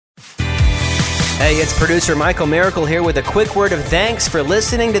Hey, it's producer Michael Miracle here with a quick word of thanks for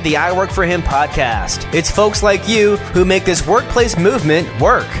listening to the I Work For Him podcast. It's folks like you who make this workplace movement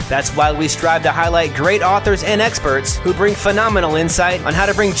work. That's why we strive to highlight great authors and experts who bring phenomenal insight on how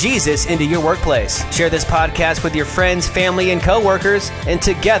to bring Jesus into your workplace. Share this podcast with your friends, family, and coworkers, and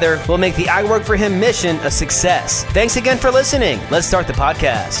together we'll make the I Work For Him mission a success. Thanks again for listening. Let's start the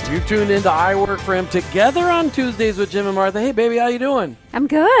podcast. You've tuned into I Work For Him together on Tuesdays with Jim and Martha. Hey, baby, how you doing? I'm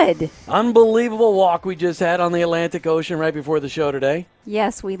good. Unbelievable walk we just had on the Atlantic Ocean right before the show today.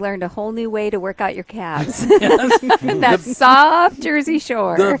 Yes, we learned a whole new way to work out your calves. That soft Jersey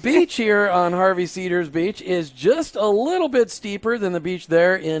shore. The beach here on Harvey Cedars Beach is just a little bit steeper than the beach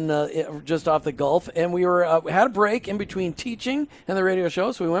there in just off the Gulf. And we had a break in between teaching and the radio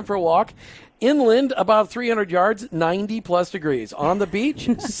show, so we went for a walk. Inland, about 300 yards, 90-plus degrees. On the beach,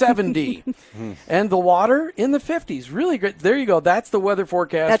 70. And the water in the 50s. Really great. There you go. That's the weather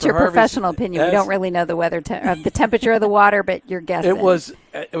forecast. That's for your professional opinion. We don't really know the weather, the temperature of the water, but you're guessing.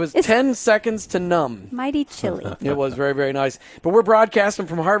 It was 10 seconds to numb. Mighty chilly. It was very, very nice. But we're broadcasting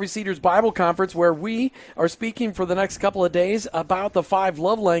from Harvey Cedars Bible Conference, where we are speaking for the next couple of days about the 5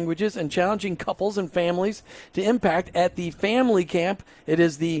 love languages and challenging couples and families to impact at the family camp. It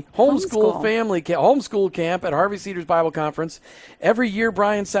is the homeschool camp at Harvey Cedars Bible Conference. Every year,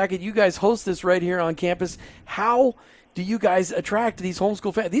 Brian Sacket, you guys host this right here on campus. How do you guys attract these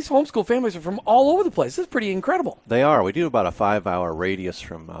homeschool families? These homeschool families are from all over the place. This is pretty incredible. They are. We do about a 5-hour radius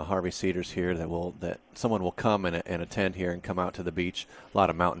from Harvey Cedars here that someone will come and attend here and come out to the beach. A lot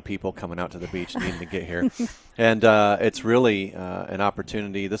of mountain people coming out to the beach needing to get here. And it's really an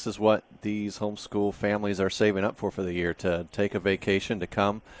opportunity. This is what these homeschool families are saving up for the year, to take a vacation, to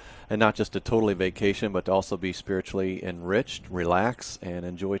come. And not just a totally vacation, but to also be spiritually enriched, relax, and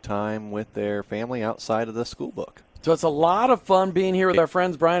enjoy time with their family outside of the school book. So it's a lot of fun being here with our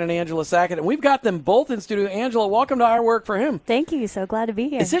friends Brian and Angela Sacket. And we've got them both in studio. Angela, welcome to I Work For Him. Thank you. So glad to be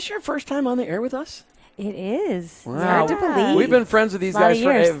here. Is this your first time on the air with us? It is. Wow. It's hard to believe. We've been friends with these guys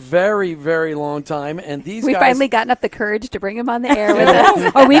for a very, very long time. And these We've guys finally gotten up the courage to bring them on the air with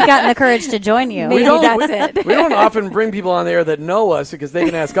us. Or we've gotten the courage to join you. Maybe that's it. We don't often bring people on the air that know us because they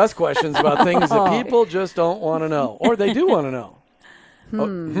can ask us questions about things that people just don't want to know. Or they do want to know.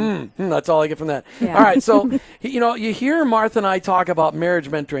 That's all I get from that. Yeah. All right, so you hear Martha and I talk about marriage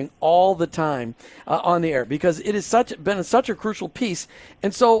mentoring all the time on the air because it has been such a crucial piece.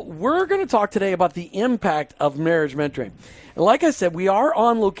 And so we're going to talk today about the impact of marriage mentoring. And like I said, we are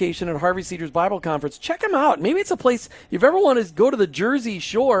on location at Harvey Cedars Bible Conference. Check them out. Maybe it's a place you've ever wanted to go to the Jersey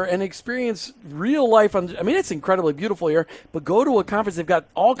Shore and experience real life. It's incredibly beautiful here, but go to a conference. They've got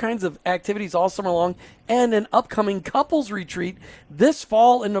all kinds of activities all summer long and an upcoming couples retreat this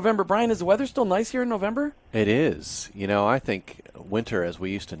fall in November. Brian, is the weather still nice here in November? It is. I think winter as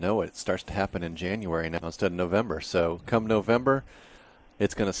we used to know it starts to happen in January now instead of November. So come November,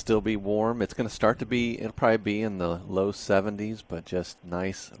 it's going to still be warm. It's going to start to be, it'll probably be in the low 70s, but just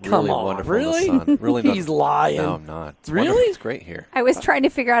nice, really wonderful really? in the sun. Really He's lying. No, I'm not. It's really? wonderful. It's great here. I was trying to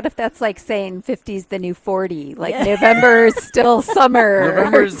figure out if that's like saying 50's the new 40, like November is still summer.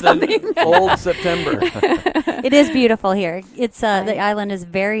 November's the old September. It is beautiful here. It's the island is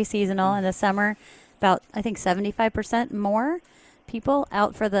very seasonal in the summer. About, I think, 75% more people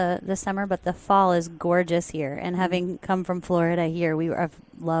out for the summer, but the fall is gorgeous here. And having come from Florida here, I've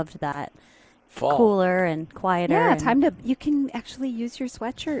loved that. Fall. Cooler and quieter. Yeah, you can actually use your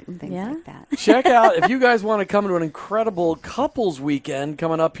sweatshirt and things like that. Check out, if you guys want to come to an incredible couples weekend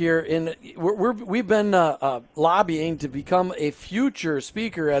coming up here, we've been lobbying to become a future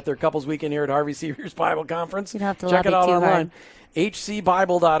speaker at their couples weekend here at Harvey Cedars Bible Conference. You don't have to check it lobby out too online. hard.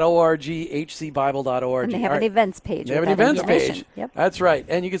 hcbible.org, hcbible.org. And they have an events page. They have an events page. Yep. That's right.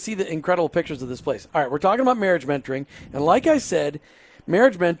 And you can see the incredible pictures of this place. All right, we're talking about marriage mentoring. And like I said,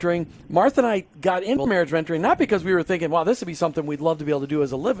 marriage mentoring, Martha and I got into marriage mentoring not because we were thinking, wow, this would be something we'd love to be able to do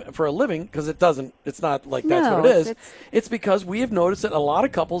for a living, because it's not like that's what it is. It's because we have noticed that a lot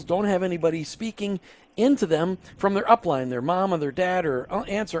of couples don't have anybody speaking into them from their upline, their mom or their dad or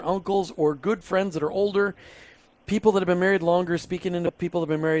aunts or uncles or good friends that are older. People that have been married longer speaking into people that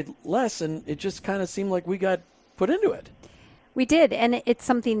have been married less, and it just kind of seemed like we got put into it. We did, and it's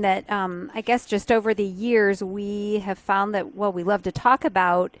something that I guess just over the years we have found that, we love to talk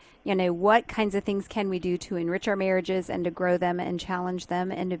about, what kinds of things can we do to enrich our marriages and to grow them and challenge them,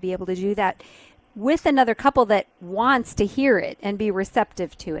 and to be able to do that with another couple that wants to hear it and be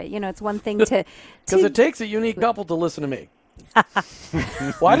receptive to it. It's one thing to... Because it takes a unique couple to listen to me.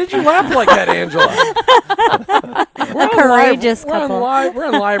 Why did you laugh like that, Angela? A courageous couple. We're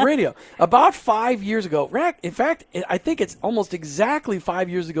on live radio. About 5 years ago, in fact, I think it's almost exactly 5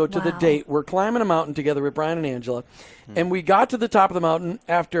 years ago to the date, we're climbing a mountain together with Brian and Angela, and we got to the top of the mountain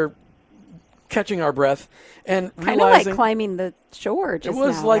after catching our breath and kind realizing... of like climbing the shore just It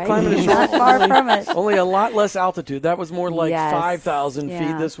was now, like right? climbing a shore. Not far from it. Only a lot less altitude. That was more like Yes. 5,000 feet.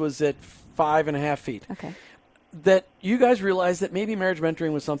 Yeah. This was at 5.5 feet. Okay. That you guys realized that maybe marriage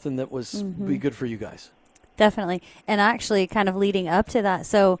mentoring was something that was be good for you guys. Definitely. And actually kind of leading up to that.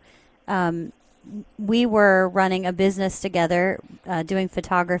 So we were running a business together, doing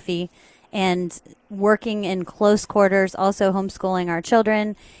photography and working in close quarters, also homeschooling our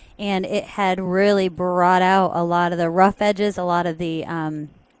children. And it had really brought out a lot of the rough edges, a lot of the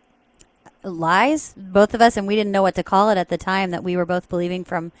lies, both of us. And we didn't know what to call it at the time that we were both believing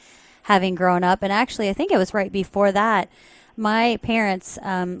from having grown up. And actually, I think it was right before that. My parents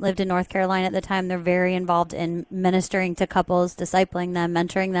lived in North Carolina at the time. They're very involved in ministering to couples, discipling them,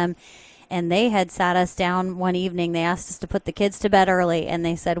 mentoring them. And they had sat us down one evening. They asked us to put the kids to bed early, and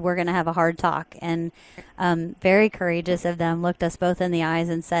they said, we're going to have a hard talk. And very courageous of them, looked us both in the eyes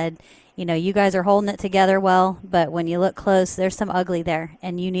and said, you know, you guys are holding it together well, but when you look close, there's some ugly there,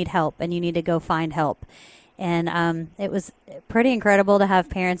 and you need help, and you need to go find help. And it was pretty incredible to have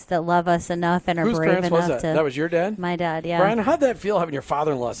parents that love us enough and are Whose brave parents enough was that? to... That was your dad? My dad, yeah. Brian, how'd that feel having your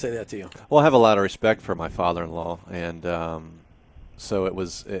father-in-law say that to you? Well, I have a lot of respect for my father-in-law, and so it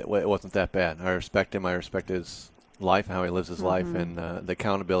wasn't that bad. I respect him. I respect his life, how he lives his life, and the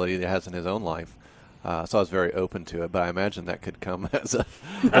accountability that he has in his own life. So I was very open to it, but I imagine that could come as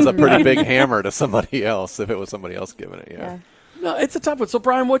a pretty big hammer to somebody else if it was somebody else giving it. Yeah. No, it's a tough one. So,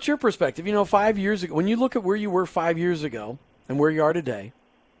 Brian, what's your perspective? You know, 5 years ago, when you look at where you were 5 years ago and where you are today,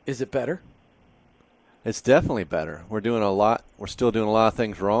 is it better? It's definitely better. We're still doing a lot of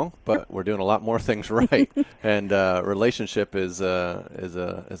things wrong, but we're doing a lot more things right. And relationship is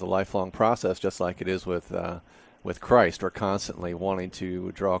a lifelong process, just like it is with Christ. We're constantly wanting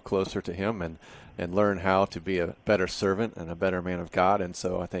to draw closer to Him and learn how to be a better servant and a better man of God. And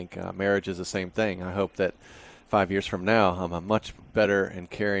so I think marriage is the same thing. I hope that 5 years from now, I'm a much better and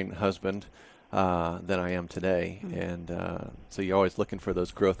caring husband than I am today. And so you're always looking for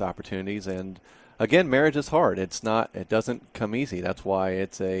those growth opportunities. And again, marriage is hard. It doesn't come easy. That's why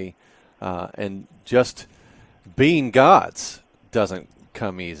it's and just being God's doesn't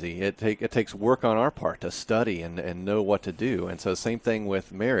come easy. It takes work on our part to study and know what to do. And so same thing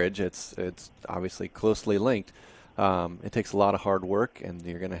with marriage. It's obviously closely linked. It takes a lot of hard work, and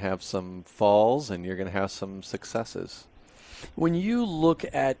you're going to have some falls, and you're going to have some successes. When you look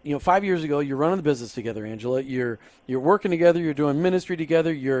at, 5 years ago, you're running the business together, Angela. You're working together. You're doing ministry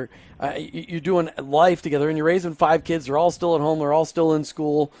together. You're doing life together, and you're raising 5 kids. They're all still at home. They're all still in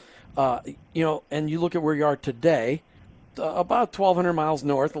school. And you look at where you are today, about 1,200 miles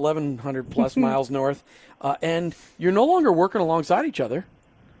north, 1,100 plus miles north, and you're no longer working alongside each other.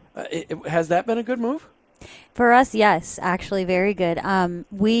 Has that been a good move? For us, yes, actually very good.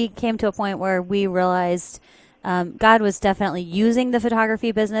 We came to a point where we realized God was definitely using the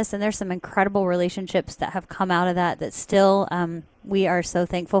photography business, and there's some incredible relationships that have come out of that still we are so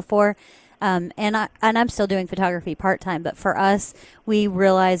thankful for. And I'm still doing photography part-time, but for us, we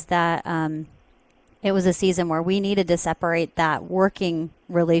realized that it was a season where we needed to separate that working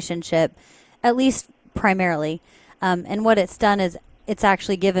relationship, at least primarily. And what it's done is it's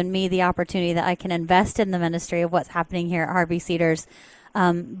actually given me the opportunity that I can invest in the ministry of what's happening here at Harvey Cedars.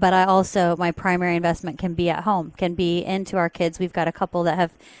 But my primary investment can be at home, can be into our kids. We've got a couple that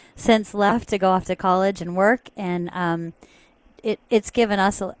have since left to go off to college and work. And it's given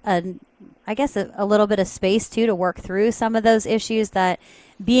us, a little bit of space, too, to work through some of those issues that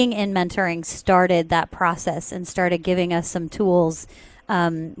being in mentoring started that process and started giving us some tools.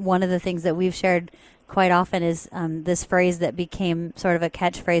 One of the things that we've shared quite often is this phrase that became sort of a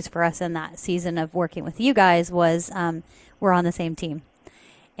catchphrase for us in that season of working with you guys was we're on the same team.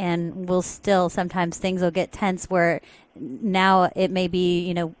 And we'll still, sometimes things will get tense where now it may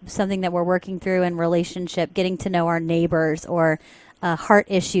be, something that we're working through in relationship, getting to know our neighbors, or a heart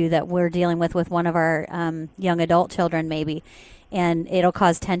issue that we're dealing with one of our young adult children maybe. And it'll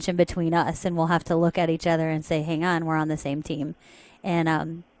cause tension between us, and we'll have to look at each other and say, hang on, we're on the same team.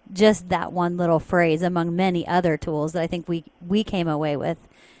 And just that one little phrase, among many other tools that I think we came away with,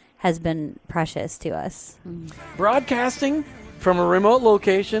 has been precious to us. Broadcasting from a remote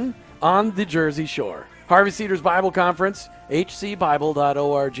location on the Jersey Shore. Harvey Cedars Bible Conference,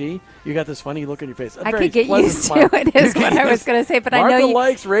 hcbible.org. You got this funny look on your face. I could get used to it, is what I was going to say. But Martha I know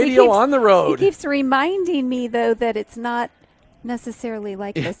likes radio on the road. He keeps reminding me, though, that it's not necessarily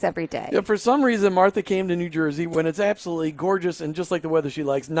like this every day. Yeah, for some reason, Martha came to New Jersey when it's absolutely gorgeous and just like the weather she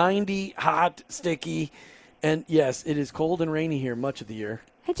likes, 90, hot, sticky. And yes, it is cold and rainy here much of the year.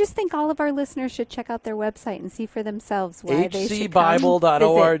 I just think all of our listeners should check out their website and see for themselves why they should come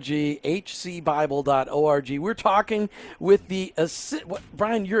hcbible.org, visit. hcbible.org. We're talking with the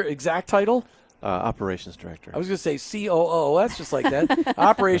Brian, your exact title? Operations Director. I was going to say COO. That's just like that.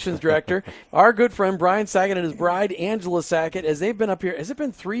 Operations Director. Our good friend Brian Sacket and his bride, Angela Sacket, as they've been up here. Has it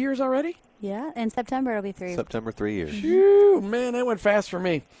been 3 years already? Yeah, in September it'll be 3. September, 3 years. Phew, man, that went fast for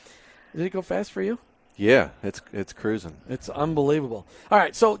me. Did it go fast for you? Yeah, it's cruising. It's unbelievable. All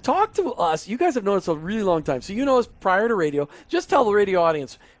right, so talk to us. You guys have known us a really long time. So you know us prior to radio. Just tell the radio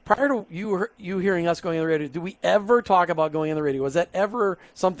audience, prior to you hearing us going on the radio, do we ever talk about going on the radio? Was that ever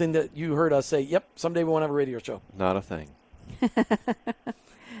something that you heard us say, yep, someday we want to have a radio show? Not a thing.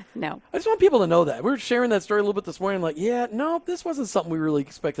 No. I just want people to know that. We were sharing that story a little bit this morning. Like, yeah, no, this wasn't something we really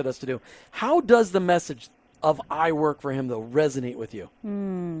expected us to do. How does the message of I work for him, though, resonate with you?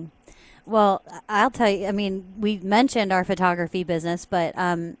 Well, I'll tell you, I mean, we mentioned our photography business, but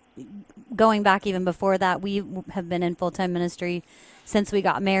going back even before that, we have been in full-time ministry since we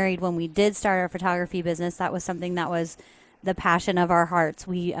got married. When we did start our photography business, that was something that was the passion of our hearts.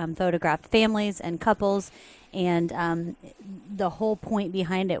 We photographed families and couples, and the whole point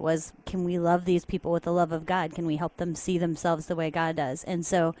behind it was, can we love these people with the love of God? Can we help them see themselves the way God does? And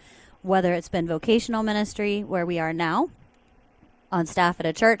so whether it's been vocational ministry, where we are now, on staff at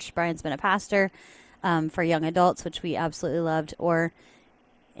a church, Brian's been a pastor for young adults, which we absolutely loved, or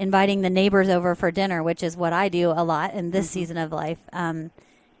inviting the neighbors over for dinner, which is what I do a lot in this season of life. The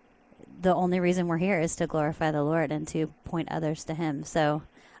only reason we're here is to glorify the Lord and to point others to Him. So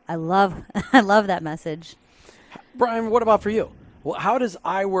I love that message. Brian, what about for you? Well, how does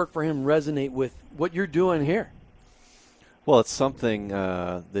I work for him resonate with what you're doing here? Well, it's something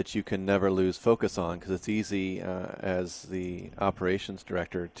that you can never lose focus on, because it's easy as the operations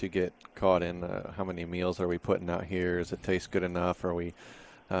director to get caught in how many meals are we putting out here? Does it taste good enough?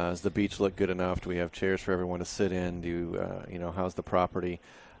 Does the beach look good enough? Do we have chairs for everyone to sit in? How's the property?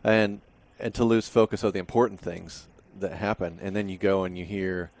 And to lose focus of the important things that happen. And then you go and you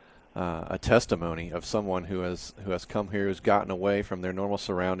hear a testimony of someone who has come here, who's gotten away from their normal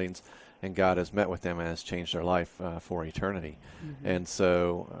surroundings, and God has met with them and has changed their life for eternity. And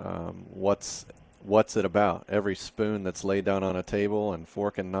so what's it about? Every spoon that's laid down on a table and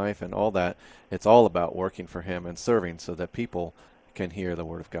fork and knife and all that, it's all about working for Him and serving so that people can hear the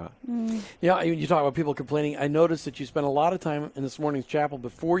Word of God. Yeah, you talk about people complaining. I noticed that you spent a lot of time in this morning's chapel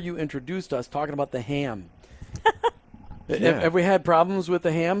before you introduced us talking about the ham. Have we had problems with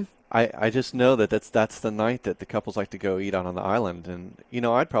the ham? I just know that's the night that the couples like to go eat out on the island, and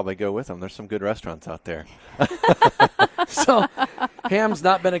I'd probably go with them. There's some good restaurants out there. So ham's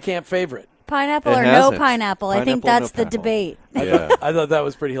not been a camp favorite. Pineapple or no pineapple? I think that's the debate. Yeah. I thought that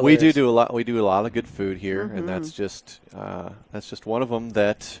was pretty hilarious. We do a lot. We do a lot of good food here, and that's just one of them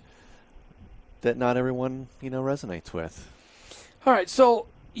that not everyone resonates with. All right, so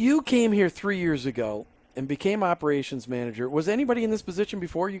you came here 3 years ago and became operations manager. Was anybody in this position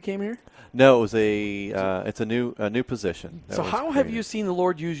before you came here? No, it was it's a new position. So how have you seen the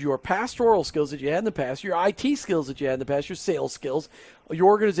Lord use your pastoral skills that you had in the past, your IT skills that you had in the past, your sales skills, your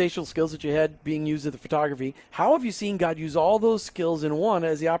organizational skills that you had being used at the photography? How have you seen God use all those skills in one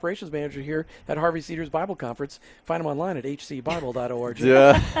as the operations manager here at Harvey Cedars Bible Conference? Find them online at hcbible.org.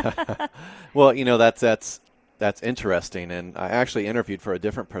 Yeah. Well, that's interesting, and I actually interviewed for a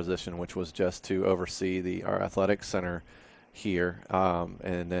different position, which was just to oversee our athletic center here.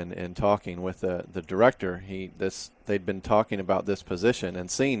 And then in talking with the director, they'd been talking about this position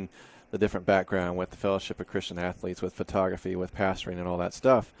and seeing the different background with the Fellowship of Christian Athletes, with photography, with pastoring, and all that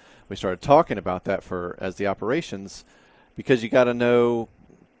stuff. We started talking about that as the operations, because you got to know.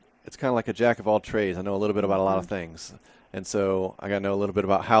 It's kind of like a jack of all trades. I know a little bit about a lot of things. And so I got to know a little bit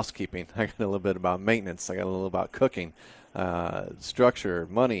about housekeeping. I got to know a little bit about maintenance. I got a little about cooking, structure,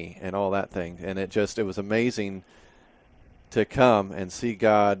 money, and all that thing. And it was amazing to come and see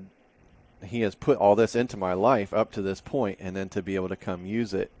God. He has put all this into my life up to this point, and then to be able to come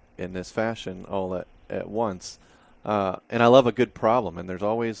use it in this fashion all at once. And I love a good problem, and there's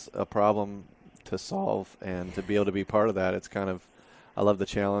always a problem to solve, and to be able to be part of that, I love the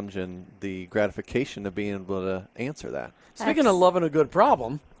challenge and the gratification of being able to answer that. Speaking of loving a good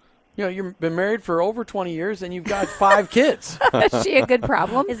problem, you've been married for over 20 years and you've got 5 kids. Is she a good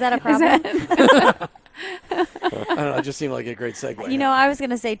problem? Is that a problem? I don't know. It just seemed like a great segue. I was going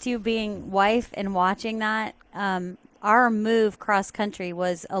to say, too, being wife and watching that, our move cross-country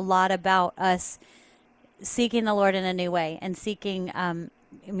was a lot about us seeking the Lord in a new way and seeking.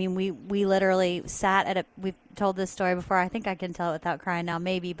 We literally sat at we've told this story before. I think I can tell it without crying now,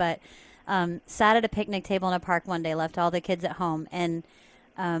 maybe, but sat at a picnic table in a park one day, left all the kids at home, and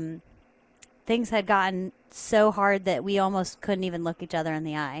things had gotten so hard that we almost couldn't even look each other in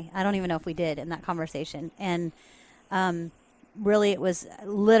the eye. I don't even know if we did in that conversation. And really, it was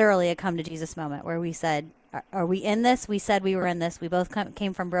literally a come to Jesus moment where we said, are we in this? We said we were in this. We both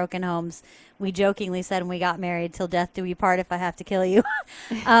came from broken homes. We jokingly said when we got married, till death do we part if I have to kill you.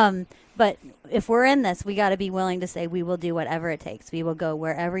 But if we're in this, we got to be willing to say we will do whatever it takes. We will go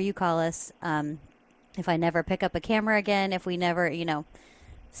wherever you call us. If I never pick up a camera again, if we never,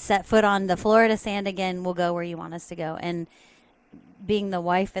 set foot on the Florida sand again, we'll go where you want us to go. And being the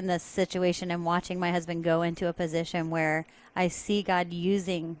wife in this situation and watching my husband go into a position where I see God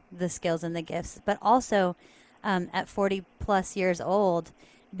using the skills and the gifts, but also at 40 plus years old,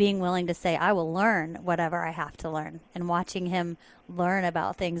 being willing to say, I will learn whatever I have to learn, and watching him learn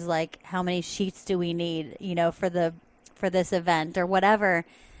about things like how many sheets do we need, for this event or whatever.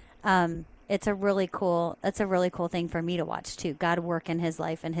 It's a really cool thing for me to watch too. God work in his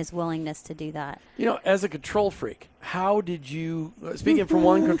life and his willingness to do that. As a control freak, how did you, speaking from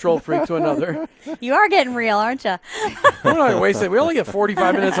one control freak to another? You are getting real, aren't you? We're not wasting. We only get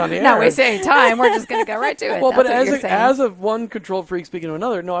 45 minutes on the air. Not wasting any time. We're just going to go right to it. Well, That's but as of one control freak speaking to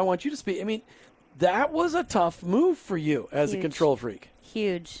another, no, I want you to speak. I mean, that was a tough move for you as a control freak.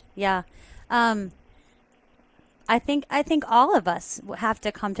 Huge, yeah. I think all of us have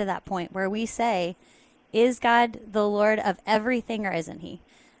to come to that point where we say, is God the Lord of everything or isn't he?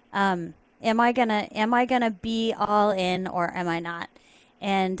 Am I gonna be all in or am I not?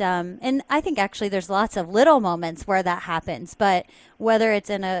 And I think actually there's lots of little moments where that happens, but whether it's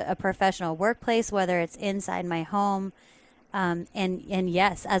in a professional workplace, whether it's inside my home, and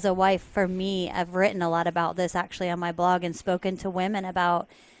yes, as a wife, for me, I've written a lot about this actually on my blog and spoken to women about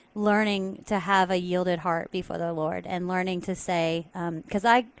learning to have a yielded heart before the Lord and learning to say, because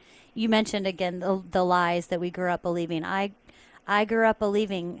you mentioned again the lies that we grew up believing. I grew up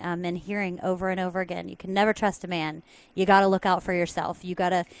believing and hearing over and over again, you can never trust a man. You got to look out for yourself. You got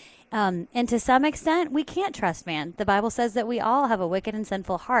to, and to some extent, we can't trust man. The Bible says that we all have a wicked and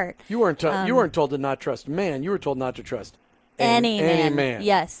sinful heart. You weren't told to not trust man. You were told not to trust any man.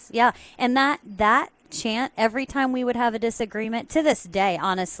 Yes, yeah, and that chant every time we would have a disagreement to this day,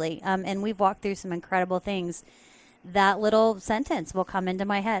 honestly, and we've walked through some incredible things. That little sentence will come into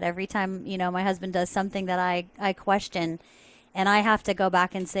my head every time my husband does something that I question, and I have to go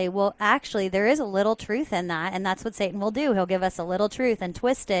back and say, well, actually there is a little truth in that, and that's what Satan will do. He'll give us a little truth and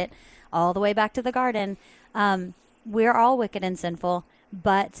twist it all the way back to the garden. We're all wicked and sinful,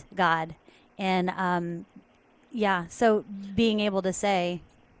 but God. And so being able to say,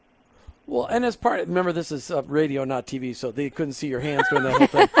 well, and as remember, this is radio, not TV, so they couldn't see your hands during that whole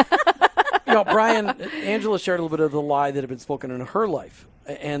thing. Brian, Angela shared a little bit of the lie that had been spoken in her life,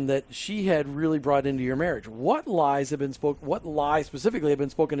 and that she had really brought into your marriage. What lies have been spoken? What lie specifically have been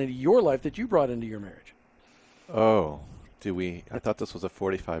spoken into your life that you brought into your marriage? Oh, I thought this was a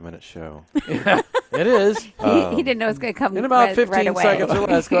 45-minute show. Yeah, it is. He didn't know it was going to come in about 15 seconds or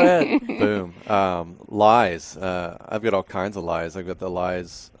less. Go ahead. Boom. Lies. I've got all kinds of lies. I've got the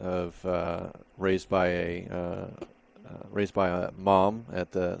lies of raised by a mom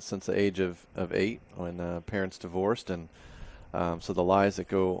since the age of 8 when parents divorced, and so the lies that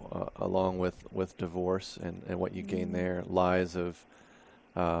go along with divorce and what you gain there. Lies of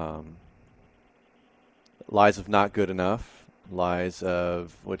not good enough, lies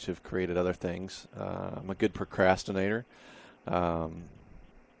of which have created other things. I'm a good procrastinator, so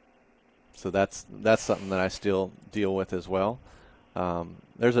that's something that I still deal with as well.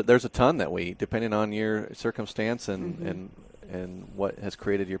 There's a ton that we, depending on your circumstance and what has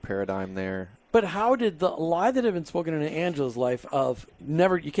created your paradigm there. But how did the lie that had been spoken in Angela's life of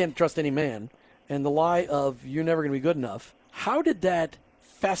you can't trust any man, and the lie of you're never going to be good enough, how did that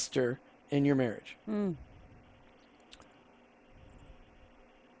fester in your marriage?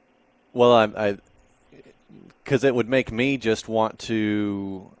 Well, because it would make me just want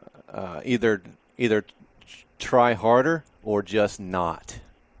to either try harder or just not,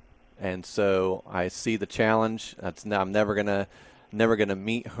 and so I see the challenge. I'm never gonna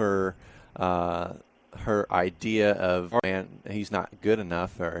meet her idea of, man, he's not good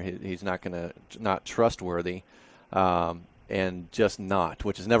enough, or he's not trustworthy. And just not,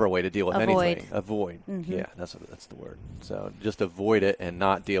 which is never a way to deal with anything. Avoid. Mm-hmm. Yeah, that's the word. So just avoid it and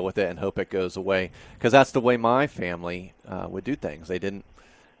not deal with it and hope it goes away, because that's the way my family would do things. They didn't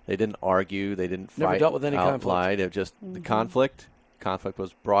argue. They didn't fight. Never dealt with any conflict. It just the conflict conflict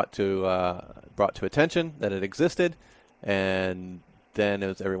was brought to attention that it existed, and then it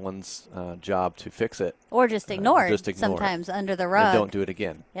was everyone's job to fix it. Or just ignore it. Just ignore sometimes it. under the rug. And don't do it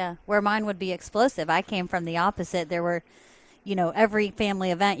again. Yeah, where mine would be explosive. I came from the opposite. There were, every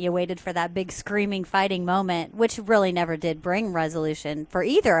family event, you waited for that big screaming, fighting moment, which really never did bring resolution for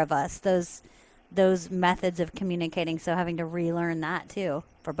either of us, those methods of communicating. So having to relearn that, too,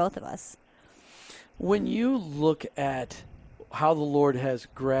 for both of us. When you look at how the Lord has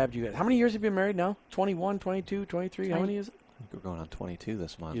grabbed you, how many years have you been married now? 21, 22, 23? How many is it? We're going on 22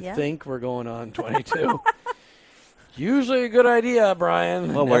 this month. You think we're going on 22? Usually a good idea,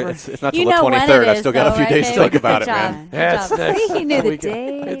 Brian. Well, it's not You till the know when 23rd. it I is, still got a though, few right, days to Dave? think about Good it, job. man. Good Yes, job. that's- You knew the we can-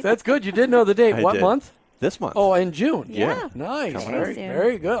 date. That's good. You did know the date. I What did. month? This month. Oh, in June. Yeah. Nice. Very Very, soon.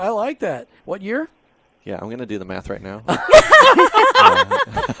 very good. I like that. What year? Yeah, I'm going to do the math right now.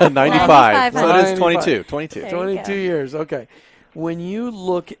 95. So it is 22. 22. There you 22 go. years. Okay. When you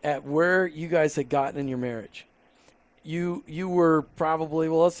look at where you guys had gotten in your marriage, you were probably,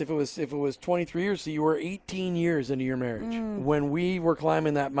 well, let's see, if it was 23 years, so you were 18 years into your marriage when we were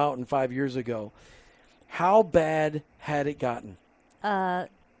climbing that mountain 5 years ago. How bad had it gotten?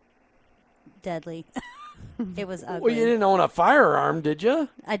 Deadly. It was ugly. Well, you didn't own a firearm, did you?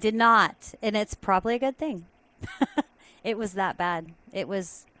 I did not, and it's probably a good thing. It was that bad. It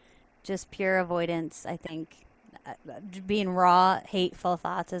was just pure avoidance, I think. Being raw, hateful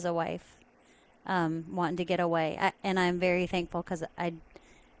thoughts as a wife, wanting to get away. And I'm very thankful because I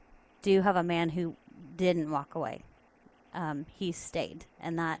do have a man who didn't walk away. He stayed,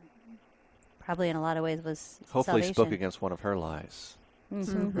 and that probably in a lot of ways was Hopefully salvation. spoke against one of her lies.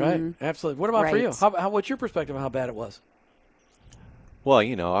 Mm-hmm. Right. Absolutely. What about for you? Right. What's your perspective on how bad it was? Well,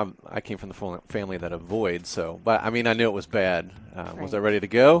 I came from the family that avoids, but I mean, I knew it was bad. Was I ready to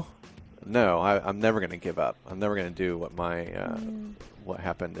go? No, I'm never going to give up. I'm never going to do what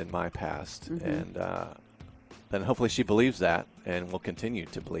happened in my past, and then hopefully she believes that, and will continue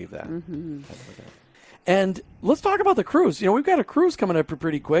to believe that. And let's talk about the cruise. We've got a cruise coming up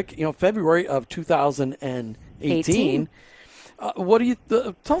pretty quick. February of 2018. What do you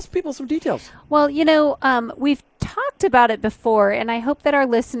tell people some details? Well, we've talked about it before, and I hope that our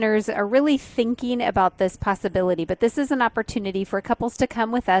listeners are really thinking about this possibility. But this is an opportunity for couples to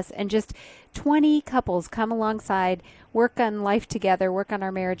come with us, and just 20 couples come alongside, work on life together, work on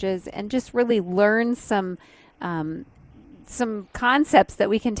our marriages, and just really learn some concepts that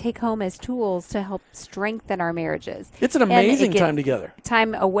we can take home as tools to help strengthen our marriages. It's an amazing time together.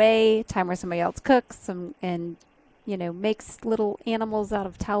 Time away, time where somebody else cooks, and makes little animals out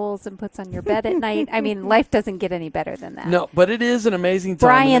of towels and puts on your bed at night. I mean, life doesn't get any better than that. No, but it is an amazing time.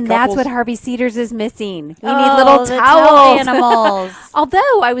 Brian, that's what Harvey Cedars is missing. We need Oh, little the towels. animals.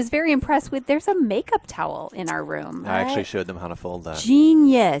 Although I was very impressed with, there's a makeup towel in our room. I actually showed them how to fold that.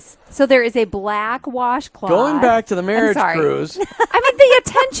 Genius. So there is a black washcloth. Going back to the marriage I'm sorry. cruise. I mean, the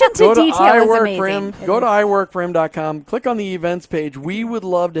attention to Go to detail is iWorkForHim. amazing. Go to iWorkForHim.com. Click on the events page. We would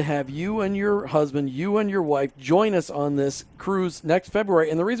love to have you and your husband, you and your wife, join us on this cruise next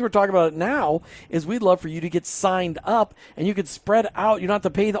February. And the reason we're talking about it now is we'd love for you to get signed up, and you could spread out. You don't have to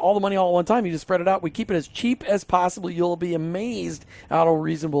pay all the money all at one time. You just spread it out. We keep it as cheap as possible. You'll be amazed how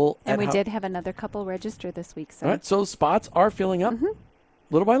reasonable. And we did have another couple register this week. So. All right, so spots are filling up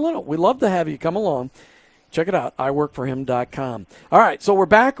little by little. We'd love to have you come along. Check it out, iWorkForHim.com. All right, so we're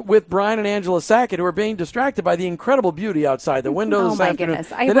back with Brian and Angela Sacket, who are being distracted by the incredible beauty outside the window Oh this my afternoon.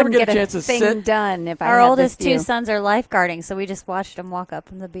 goodness! I They never wouldn't get a chance to thing sit. done if I Our had oldest this view. two sons are lifeguarding, so we just watched them walk up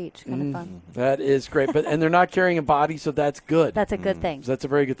from the beach. Kind of fun. That is great, and they're not carrying a body, so that's good. That's a good thing. So that's a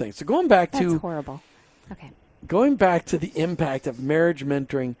very good thing. So going back That's to horrible. Okay. going back to the impact of marriage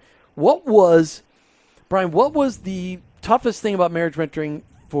mentoring, what was the toughest thing about marriage mentoring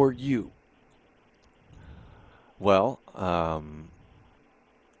for you? Well,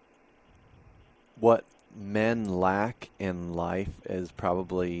 what men lack in life is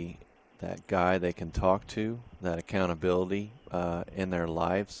probably that guy they can talk to, that accountability in their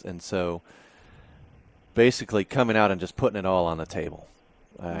lives. And so basically coming out and just putting it all on the table,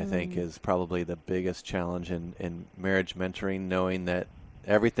 I think, is probably the biggest challenge in marriage mentoring, knowing that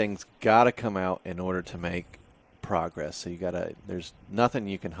everything's got to come out in order to make progress. So there's nothing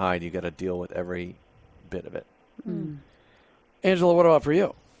you can hide. You got to deal with every bit of it. Angela, what about for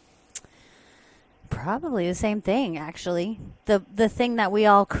you? Probably the same thing, actually. The thing that we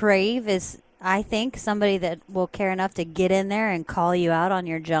all crave is, I think, somebody that will care enough to get in there and call you out on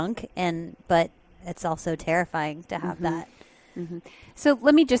your junk. But it's also terrifying to have that So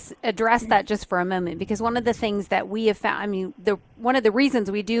let me just address that just for a moment, because one of the things that we have found, one of the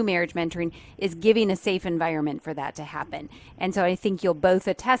reasons we do marriage mentoring is giving a safe environment for that to happen. And so I think you'll both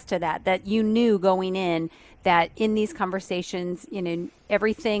attest to that you knew going in that in these conversations,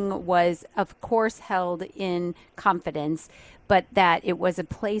 everything was, of course, held in confidence, but that it was a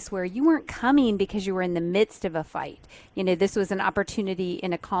place where you weren't coming because you were in the midst of a fight. This was an opportunity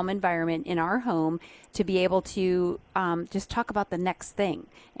in a calm environment in our home to be able to just talk about the next thing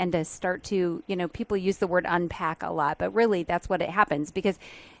and to start to, people use the word unpack a lot, but really that's what it happens, because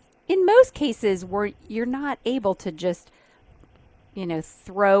in most cases you're not able to just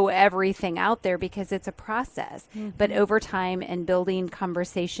throw everything out there, because it's a process. But over time and building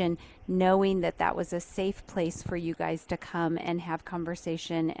conversation, knowing that was a safe place for you guys to come and have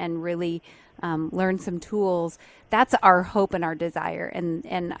conversation and really learn some tools, that's our hope and our desire.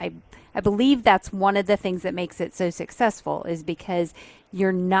 And I believe that's one of the things that makes it so successful, is because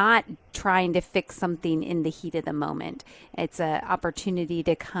you're not trying to fix something in the heat of the moment. It's an opportunity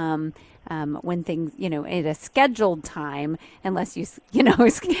to come when things, at a scheduled time, unless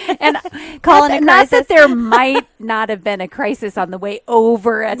and Call in a not crisis. that there might not have been a crisis on the way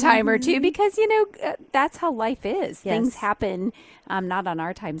over a time or two, because, that's how life is. Yes. Things happen, not on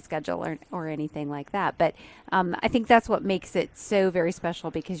our time schedule or anything like that. But I think that's what makes it so very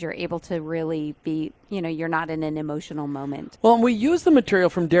special, because you're able to really be, you're not in an emotional moment. Well, and we use the material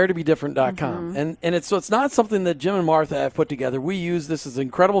from daretobedifferent.com. And it's not something that Jim and Martha have put together. We use this as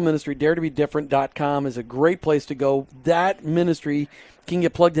incredible ministry. Daretobedifferent.com is a great place to go. That ministry can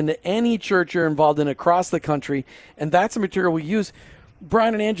get plugged into any church you're involved in across the country, and that's the material we use.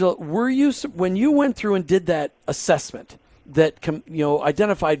 Brian and Angela, when you went through and did that assessment that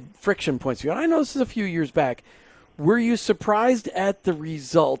identified friction points, and I know this is a few years back, were you surprised at the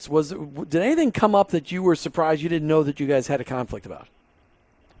results? Did anything come up that you were surprised you didn't know that you guys had a conflict about?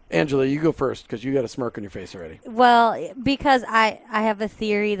 Angela, you go first, because you got a smirk on your face already. Well, because I have a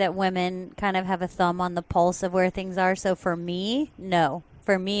theory that women kind of have a thumb on the pulse of where things are. So for me, no.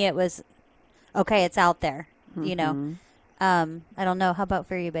 For me, it was, okay, it's out there, I don't know. How about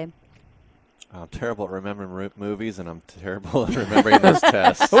for you, babe? I'm terrible at remembering movies, and I'm terrible at remembering those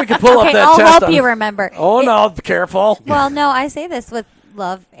tests. We can pull up that I'll test. help you remember. Oh, no, be careful. Well, no, I say this with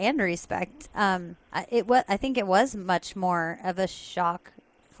love and respect. I think it was much more of a shock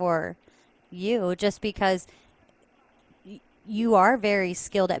for you, just because you are very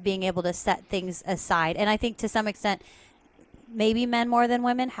skilled at being able to set things aside. And I think to some extent, maybe men more than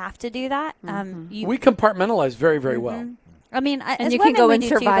women have to do that. We compartmentalize very, very well. I mean, And as you can women, go we in do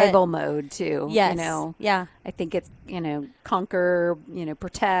too, but- survival mode too. Yes. Yeah. I think it's, conquer,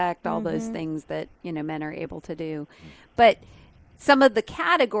 protect, all those things that, men are able to do. But some of the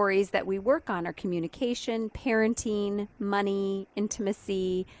categories that we work on are communication, parenting, money,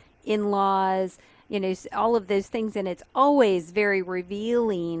 intimacy, in-laws, all of those things. And it's always very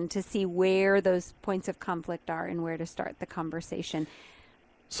revealing to see where those points of conflict are and where to start the conversation.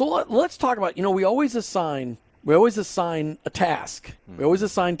 So let's talk about, we always assign a task. We always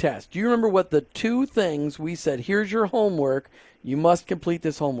assign tasks. Do you remember what the two things we said, here's your homework, you must complete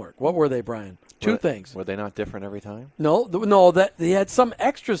this homework? What were they, Brian? Two things. Were they not different every time? No, that they had some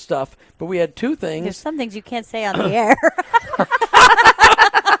extra stuff, but we had two things. There's some things you can't say on the air.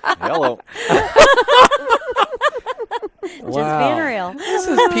 Hello. Just being real. This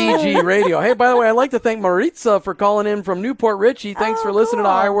is PG Radio. Hey, by the way, I'd like to thank Maritza for calling in from Newport Richie. Thanks for listening to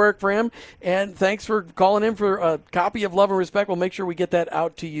I Work for Him, and thanks for calling in for a copy of Love and Respect. We'll make sure we get that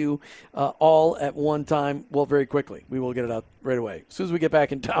out to you all at one time. Well, very quickly. We will get it out right away. As soon as we get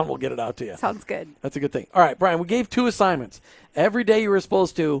back in town, we'll get it out to you. Sounds good. That's a good thing. All right, Brian, we gave two assignments. Every day you were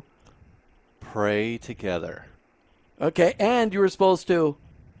supposed to Pray together. Okay, and you were supposed to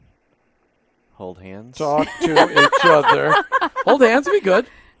Hold hands. talk to each other. Hold hands would be good.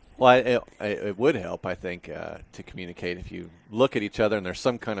 Well, it would help, I think, to communicate. If you look at each other and there's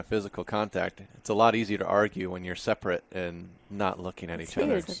some kind of physical contact, it's a lot easier to argue when you're separate and not looking at each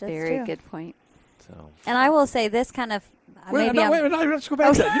other. Huge. That's Very true. good point. So And I will say this kind of Wait, maybe no, let's go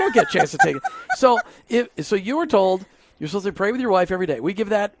back to that. You don't get a chance to take it. So you were told you're supposed to pray with your wife every day. We give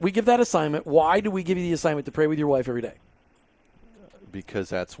that assignment. Why do we give you the assignment to pray with your wife every day? because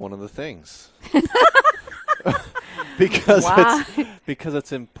that's one of the things. because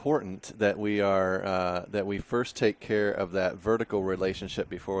it's important that we first take care of that vertical relationship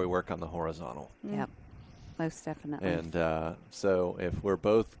before we work on the horizontal. Yep, most definitely. And so if we're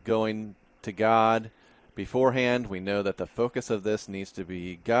both going to God beforehand, we know that the focus of this needs to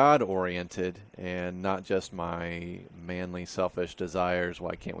be God-oriented and not just my manly, selfish desires.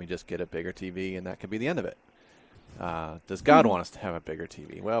 Why can't we just get a bigger TV? And that could be the end of it. Does God want us to have a bigger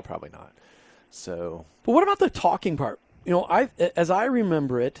TV? Well, probably not. So, But what about the talking part? As I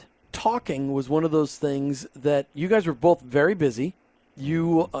remember it, talking was one of those things that you guys were both very busy.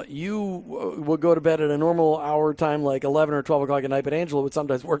 You would go to bed at a normal hour time, like 11 or 12 o'clock at night, but Angela would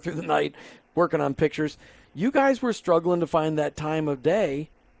sometimes work through the night working on pictures. You guys were struggling to find that time of day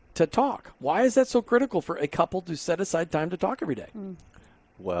to talk. Why is that so critical for a couple to set aside time to talk every day?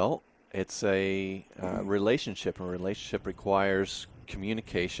 well, it's a relationship, and a relationship requires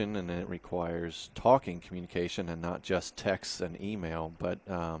communication, and it requires talking communication and not just text and email. But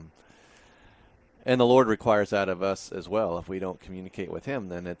and the Lord requires that of us as well. If we don't communicate with Him,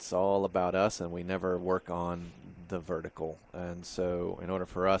 then it's all about us, and we never work on the vertical. And so in order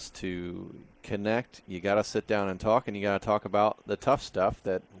for us to connect, you got to sit down and talk, and you got to talk about the tough stuff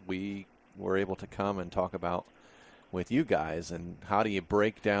that we were able to come and talk about with you guys. And how do you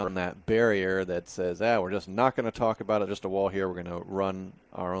break down that barrier that says, we're just not going to talk about it, just a wall here, we're going to run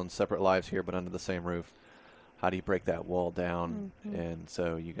our own separate lives here but under the same roof? How do you break that wall down? And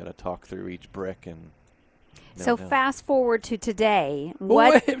so you got to talk through each brick. And So fast forward to today.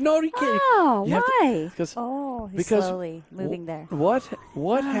 Wait, no, you can't. Oh, You have to- why? He's because slowly moving there. What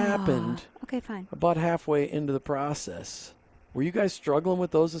happened Okay, fine. about halfway into the process? Were you guys struggling with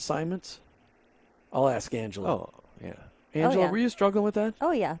those assignments? I'll ask Angela. Oh, yeah. Angela, yeah. were you struggling with that?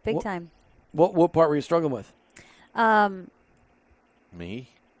 Oh yeah, big What- time. What part were you struggling with? Me?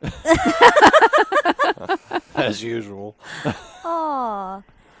 As usual.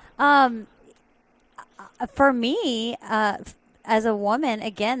 For me, as a woman,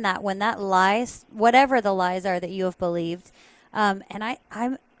 again, that when that lies, whatever the lies are that you have believed, and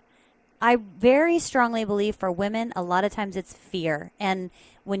I very strongly believe for women, a lot of times it's fear. And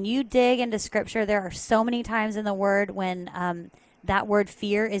when you dig into Scripture, there are so many times in the Word when that word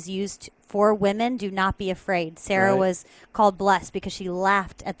fear is used for women. Do not be afraid. Sarah Right. was called blessed because she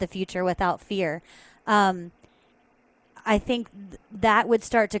laughed at the future without fear. I think that would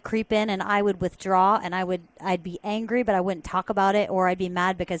start to creep in, and I would withdraw, and I'd be angry, but I wouldn't talk about it, or I'd be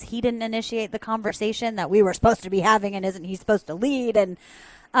mad because he didn't initiate the conversation that we were supposed to be having, and isn't he supposed to lead? And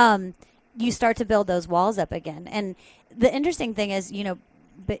you start to build those walls up again. And the interesting thing is,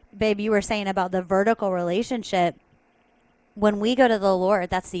 babe, you were saying about the vertical relationship. When we go to the Lord,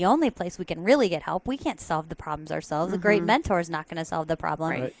 that's the only place we can really get help. We can't solve the problems ourselves. A great mentor is not going to solve the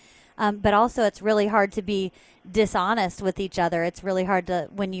problem. Right. But also, it's really hard to be dishonest with each other. It's really hard to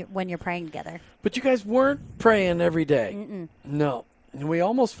when you're praying together. But you guys weren't praying every day. No. And we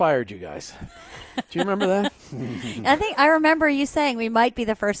almost fired you guys. Do you remember that? I remember you saying we might be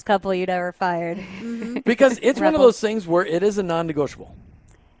the first couple you'd ever fired. Because it's one of Rebel. those things where it is a non-negotiable.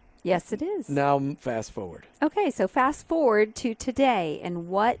 Yes, it is. Now, fast forward. Okay, so fast forward to today, and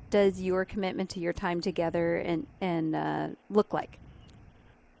what does your commitment to your time together and look like?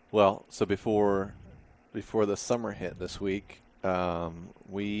 Well, so before the summer hit this week,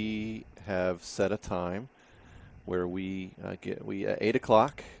 we have set a time where we at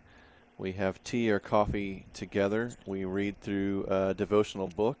 8:00. We have tea or coffee together. We read through a devotional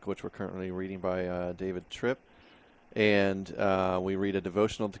book, which we're currently reading by David Tripp, and we read a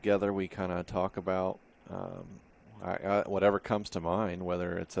devotional together. We kind of talk about whatever comes to mind,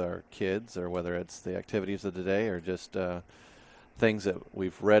 whether it's our kids or whether it's the activities of the day or just things that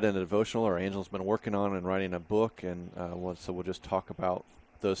we've read in a devotional or Angel's been working on and writing a book. And so we'll just talk about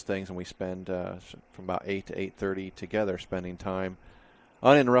those things, and we spend from about 8 to 8:30 together, spending time,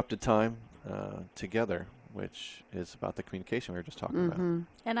 uninterrupted time together, which is about the communication we were just talking about.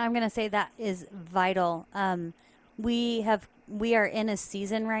 And I'm going to say that is vital. We are in a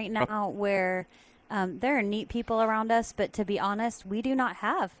season right now where there are neat people around us, but to be honest, we do not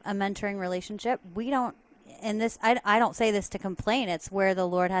have a mentoring relationship. We don't, and this, I don't say this to complain. It's where the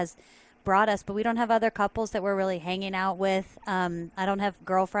Lord has brought us, but we don't have other couples that we're really hanging out with. I don't have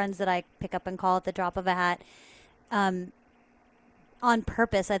girlfriends that I pick up and call at the drop of a hat. On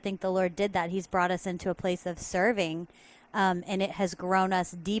purpose, I think the Lord did that. He's brought us into a place of serving, and it has grown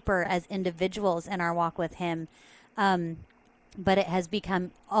us deeper as individuals in our walk with Him. But it has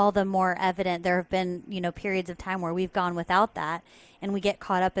become all the more evident. There have been, periods of time where we've gone without that, and we get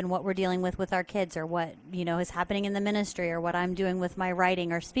caught up in what we're dealing with our kids, or what, is happening in the ministry, or what I'm doing with my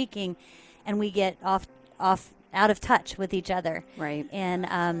writing or speaking, and we get out of touch with each other. Right.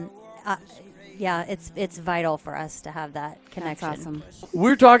 And, it's vital for us to have that connection. That's awesome.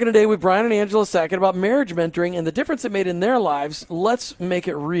 We're talking today with Brian and Angela Sacket about marriage mentoring and the difference it made in their lives. Let's make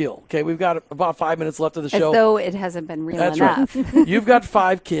it real. Okay, we've got about 5 minutes left of the show. As though it hasn't been real That's enough. right. You've got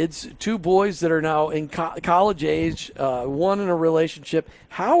 5 kids, 2 boys that are now in college age, 1 in a relationship.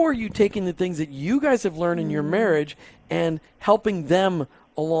 How are you taking the things that you guys have learned in your marriage and helping them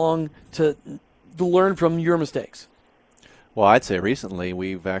along to learn from your mistakes? Well, I'd say recently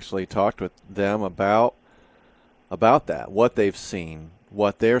we've actually talked with them about that, what they've seen,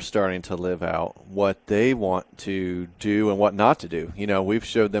 what they're starting to live out, what they want to do and what not to do. You know, we've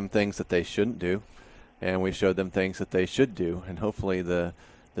showed them things that they shouldn't do, and we showed them things that they should do, and hopefully the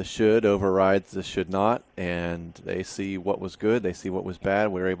should overrides the should not, and they see what was good, they see what was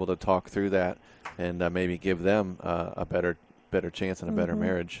bad. We're able to talk through that and maybe give them a better chance and a better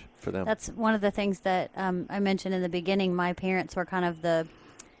marriage for them. That's one of the things that I mentioned in the beginning. My parents were kind of the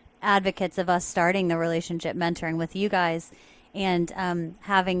advocates of us starting the relationship mentoring with you guys, and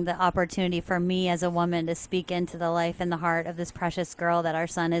having the opportunity for me as a woman to speak into the life and the heart of this precious girl that our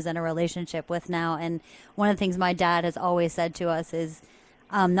son is in a relationship with now. And one of the things my dad has always said to us is,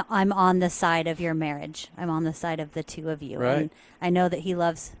 I'm on the side of your marriage. I'm on the side of the two of you. Right. And I know that he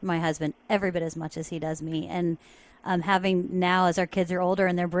loves my husband every bit as much as he does me. And having now, as our kids are older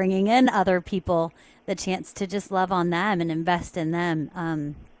and they're bringing in other people, the chance to just love on them and invest in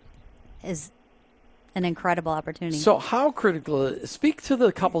them is an incredible opportunity. So how critical, speak to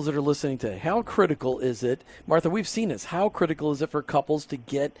the couples that are listening today. How critical is it, Martha, we've seen this, how critical is it for couples to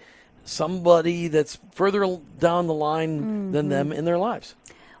get somebody that's further down the line than them in their lives?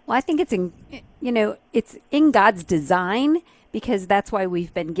 Well, I think it's in God's design, because that's why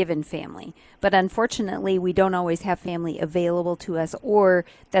we've been given family. But unfortunately, we don't always have family available to us, or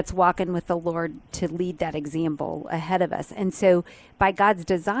that's walking with the Lord to lead that example ahead of us. And so by God's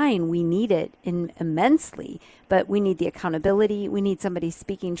design, we need it immensely, but we need the accountability. We need somebody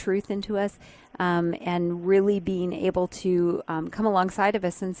speaking truth into us, and really being able to come alongside of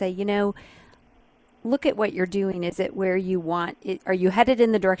us and say, look at what you're doing. Is it where you want it? Are you headed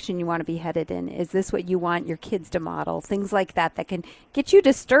in the direction you want to be headed in? Is this what you want your kids to model? Things like that can get you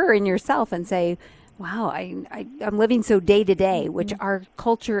to stir in yourself and say, wow, I'm living so day to day, which our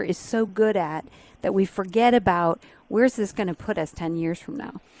culture is so good at, that we forget about where's this going to put us 10 years from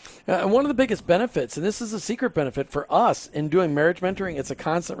now. And one of the biggest benefits, and this is a secret benefit for us in doing marriage mentoring, it's a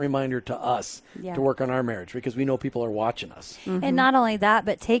constant reminder to us to work on our marriage, because we know people are watching us. And not only that,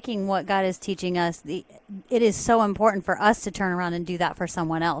 but taking what God is teaching us, it is so important for us to turn around and do that for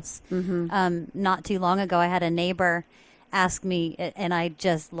someone else. Not too long ago, I had a neighbor ask me, and I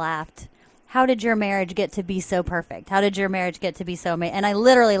just laughed, how did your marriage get to be so perfect? How did your marriage get to be so amazing? And I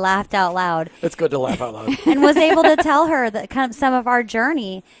literally laughed out loud. It's good to laugh out loud. And was able to tell her that kind of some of our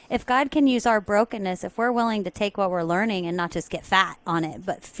journey, if God can use our brokenness, if we're willing to take what we're learning and not just get fat on it,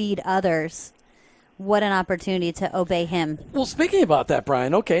 but feed others, what an opportunity to obey him. Well, speaking about that,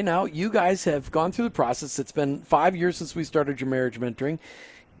 Brian, okay, now you guys have gone through the process. It's been 5 years since we started your marriage mentoring.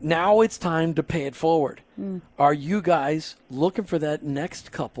 Now it's time to pay it forward. Are you guys looking for that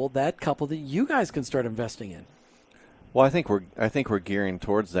next couple, that you guys can start investing in? Well, I think we're gearing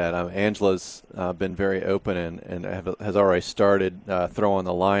towards that. Angela's been very open and has already started throwing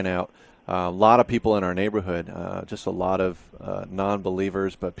the line out. A lot of people in our neighborhood, just a lot of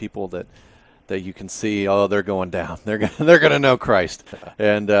non-believers, but people that you can see, they're going down. They're going to know Christ,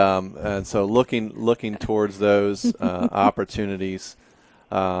 and so looking towards those opportunities.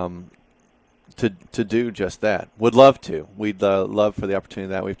 To do just that. Would love to. We'd love for the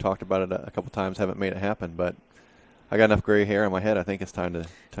opportunity that we've talked about it a couple times. Haven't made it happen, but I got enough gray hair in my head. I think it's time to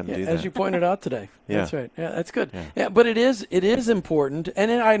do that. As you pointed out today. That's right. Yeah, that's good. Yeah. But it is important,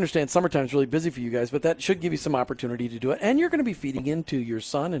 and I understand summertime is really busy for you guys, but that should give you some opportunity to do it. And you're going to be feeding into your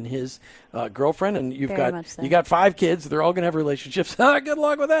son and his girlfriend, and you got 5 kids. They're all going to have relationships. Good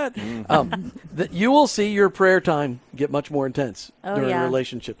luck with that. You will see your prayer time get much more intense during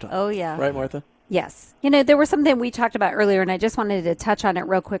relationship time. Oh, yeah. Right, Martha? Yes. There was something we talked about earlier, and I just wanted to touch on it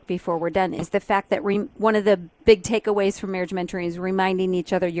real quick before we're done, is the fact that one of the big takeaways from marriage mentoring is reminding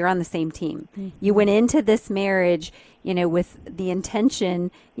each other you're on the same team. You went into this marriage, with the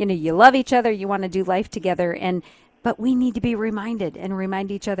intention, you love each other, you want to do life together, but we need to be reminded and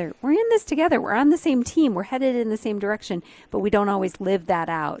remind each other, we're in this together. We're on the same team. We're headed in the same direction, but we don't always live that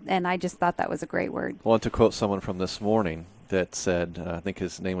out. And I just thought that was a great word. Well, to quote someone from this morning, that said, I think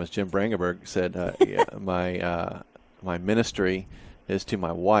his name was Jim Brangenberg, said, my ministry is to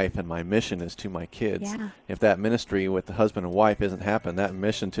my wife and my mission is to my kids. Yeah. If that ministry with the husband and wife isn't happening, that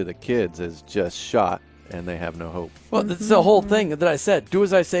mission to the kids is just shot. and they have no hope. Well, that's the whole thing that I said. Do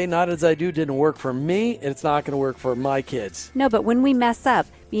as I say, not as I do didn't work for me. It's not going to work for my kids. No, but when we mess up,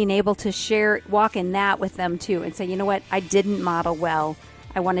 being able to share, walk in that with them too, and say, you know what, I didn't model well.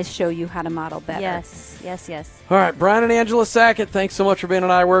 I want to show you how to model better. Yes, yes, yes. All right, Brian and Angela Sacket, thanks so much for being on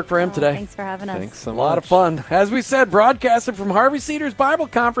I Work for Him today. Thanks for having us. Thanks so A much. lot of fun. As we said, broadcasting from Harvey Cedars Bible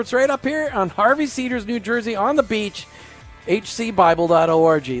Conference right up here on Harvey Cedars, New Jersey, on the beach,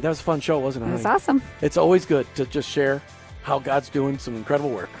 hcbible.org. That was a fun show, wasn't it? It was honey? awesome. It's always good to just share how God's doing some incredible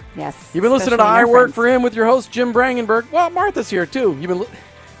work. Yes. You've been listening to especially I in our Work friends. for Him with your host, Jim Brangenberg. Well, Martha's here, too. You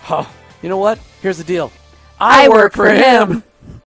know what? Here's the deal. I work for him.